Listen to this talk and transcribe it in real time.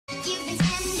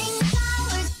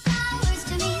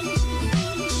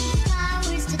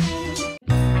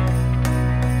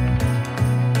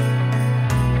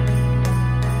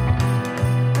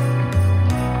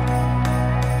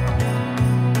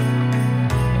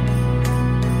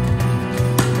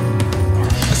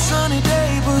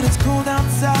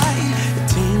outside. It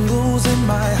tingles in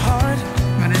my heart.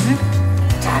 What is it?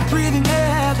 I'm breathing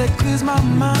air that clears my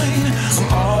mind. I'm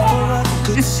all for a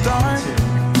good start.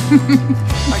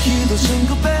 I hear those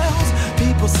jingle bells,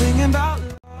 people singing about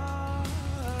love.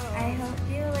 I hope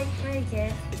you like my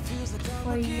gift.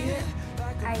 For you,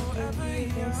 I give you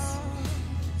this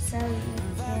so you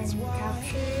can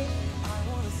capture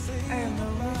our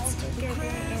moments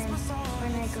together, and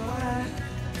when I grow up,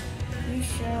 you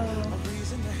show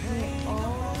me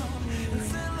all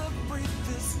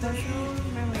the special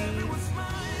memories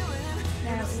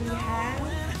that we have,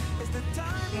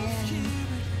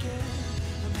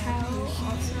 and how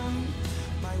awesome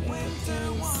it is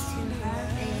to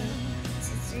have a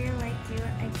sister like you.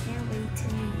 I can't wait to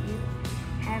meet you.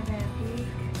 Have a big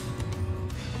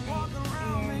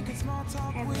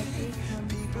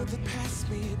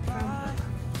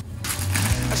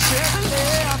I share the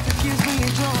laugh that gives me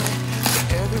joy.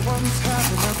 Everyone's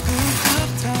having a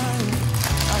good time.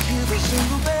 I hear the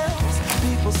jingle bells,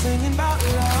 people singing about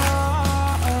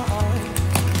love.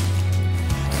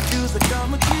 It feels like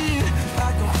I'm a kid,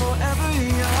 like I'm forever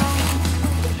young.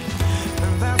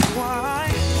 And that's why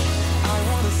I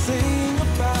wanna sing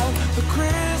about the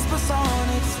Christmas on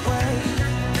its way.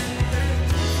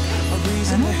 A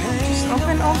reason to hang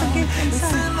open all the gifts and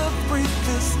inside. celebrate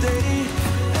this day.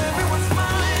 Everyone's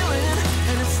smiling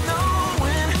and it's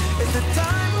snowing. It's the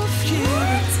time of year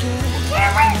again.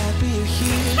 I'm happy you're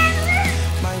here,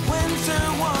 my winter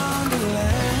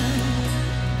wonderland.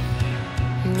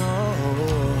 No.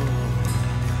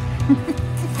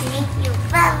 Thank you,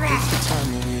 Baba. It's the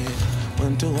time of year,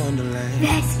 winter wonderland.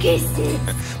 That's Christmas.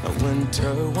 My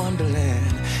winter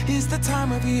wonderland. It's the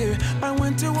time of year, my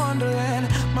winter wonderland.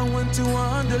 My winter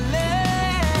wonderland.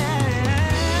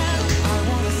 I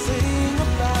wanna sing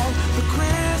about the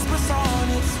Christmas on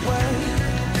its way.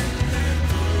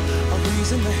 A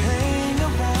reason to hang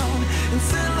around and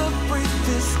celebrate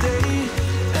this day.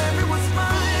 Everyone's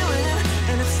smiling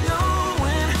and it's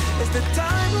snowing. It's the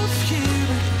time of year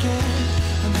again.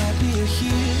 I'm happy you're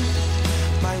here,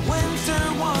 my winter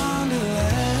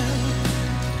wonderland.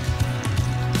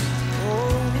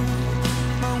 Oh,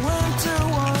 my winter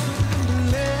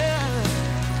wonderland.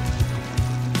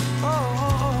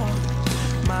 Oh,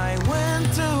 my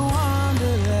winter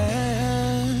wonderland.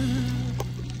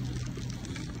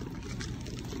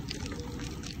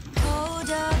 Hold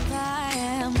up, I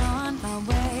am on my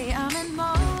way. I'm in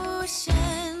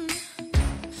motion.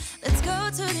 Let's go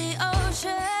to the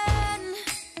ocean.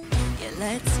 Yeah,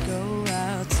 let's go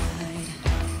outside.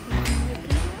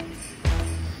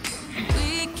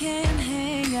 We can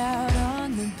hang out on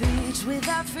the beach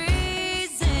without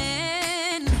freezing.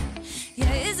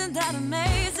 Yeah, isn't that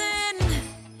amazing?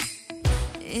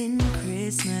 In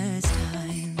Christmas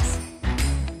times,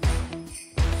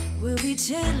 we'll be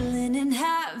chilling and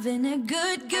having a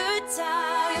good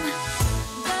time.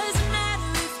 Doesn't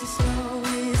matter if the snow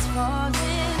is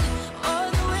falling or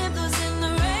the wind blows and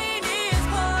the rain is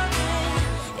pouring.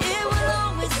 It will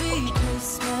always be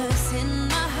Christmas in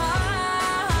my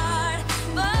heart.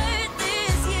 But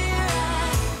this year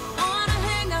I wanna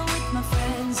hang out with my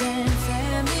friends and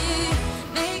family,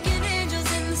 making angels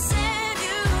in the sand.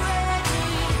 You ready?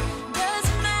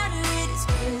 Doesn't matter, it is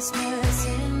Christmas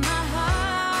in my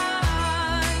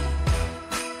heart.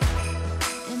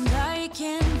 And I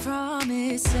can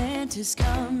promise Santa's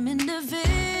coming to visit.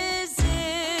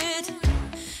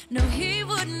 No, he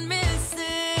wouldn't miss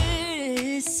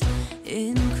this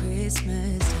in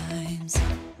Christmas times.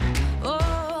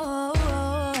 Oh,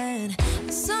 and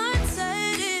the sun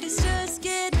said it is just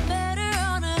getting better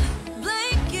on a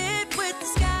blanket with the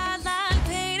skyline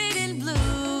painted in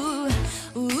blue.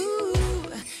 Ooh,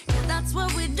 yeah, that's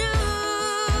what we do.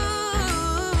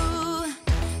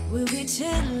 We'll be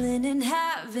chilling and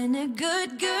having a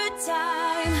good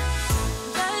time.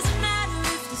 Doesn't matter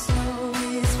if the snow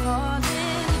is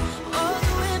falling or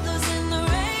the wind blows and the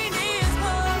rain is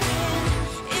pouring.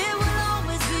 It will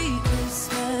always be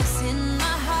Christmas in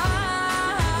my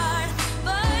heart.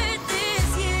 But this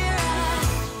year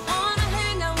I wanna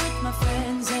hang out with my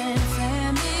friends and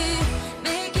family,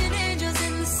 making angels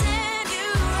in the sand. You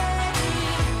ready?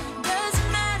 Doesn't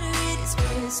matter, it is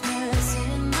Christmas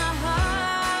in my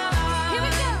heart. Here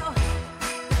we go.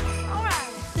 All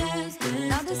right. Dance, dance,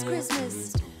 now this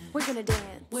Christmas, we're gonna dance.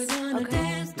 We're gonna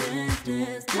dance, dance,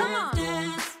 dance, come on.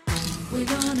 Dance. We're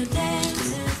gonna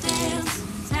dance, dance,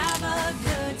 have a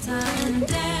good time.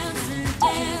 Dance,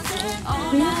 dance,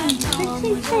 all night long.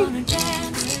 We're gonna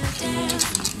dance, dance,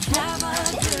 have a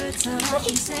good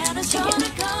time. Santa's gonna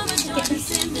come and join us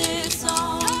in this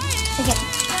song. Okay.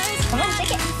 Come on,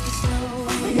 take it.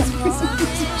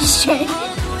 Sure.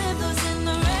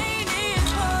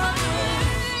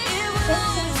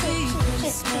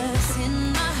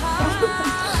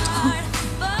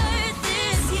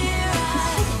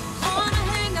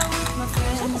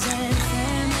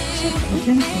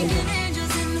 Okay, here we go.